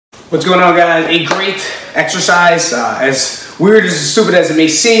What's going on, guys? A great exercise, as weird as stupid as it may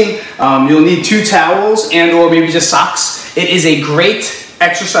seem. You'll need 2 towels and or maybe just socks. It is a great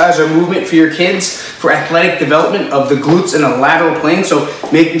exercise or movement for your kids for athletic development of the glutes and the lateral plane. So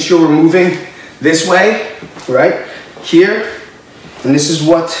making sure we're moving this way, right here. And this is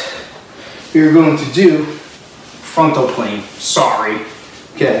what you're going to do. Frontal plane, sorry.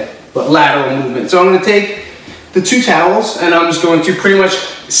 Okay, but lateral movement. So I'm going to take the 2 towels and I'm just going to pretty much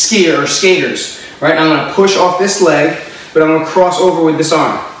skaters, right? I'm going to push off this leg, but I'm going to cross over with this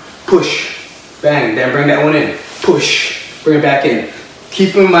arm. Push, bang, then bring that one in. Push, bring it back in.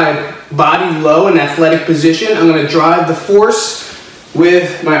 Keeping my body low in athletic position, I'm going to drive the force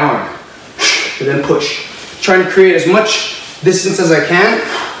with my arm. And then push. Trying to create as much distance as I can.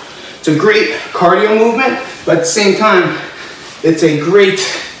 It's a great cardio movement, but at the same time, it's a great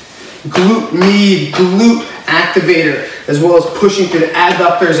glute activator, as well as pushing through the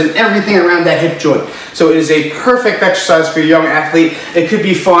adductors and everything around that hip joint. So it is a perfect exercise for a young athlete. It could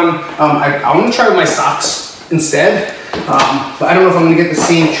be fun. I want to try with my socks instead, but I don't know if I'm going to get the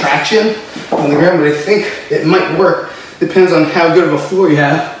same traction on the ground, but I think it might work. Depends on how good of a floor you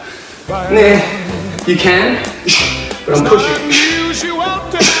have. Nah, you can, but I'm pushing.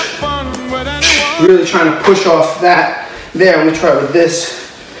 Really trying to push off that there. I'm going to try it with this.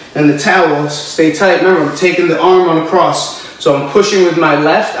 And the towels, stay tight. Remember, I'm taking the arm on across. So I'm pushing with my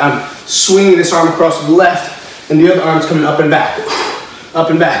left. I'm swinging this arm across with the left. And the other arm's coming up and back. Up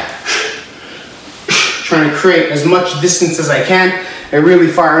and back. Trying to create as much distance as I can and really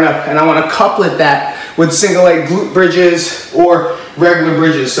firing up. And I want to couplet that with single leg glute bridges or regular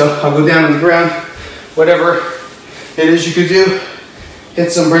bridges. So I'll go down on the ground. Whatever it is you could do.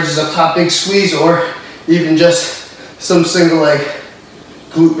 Hit some bridges up top, big squeeze, or even just some single leg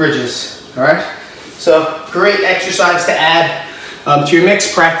glute bridges, all right? So great exercise to add to your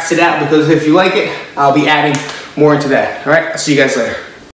mix. Practice it out, because if you like it, I'll be adding more into that. All right, I'll see you guys later.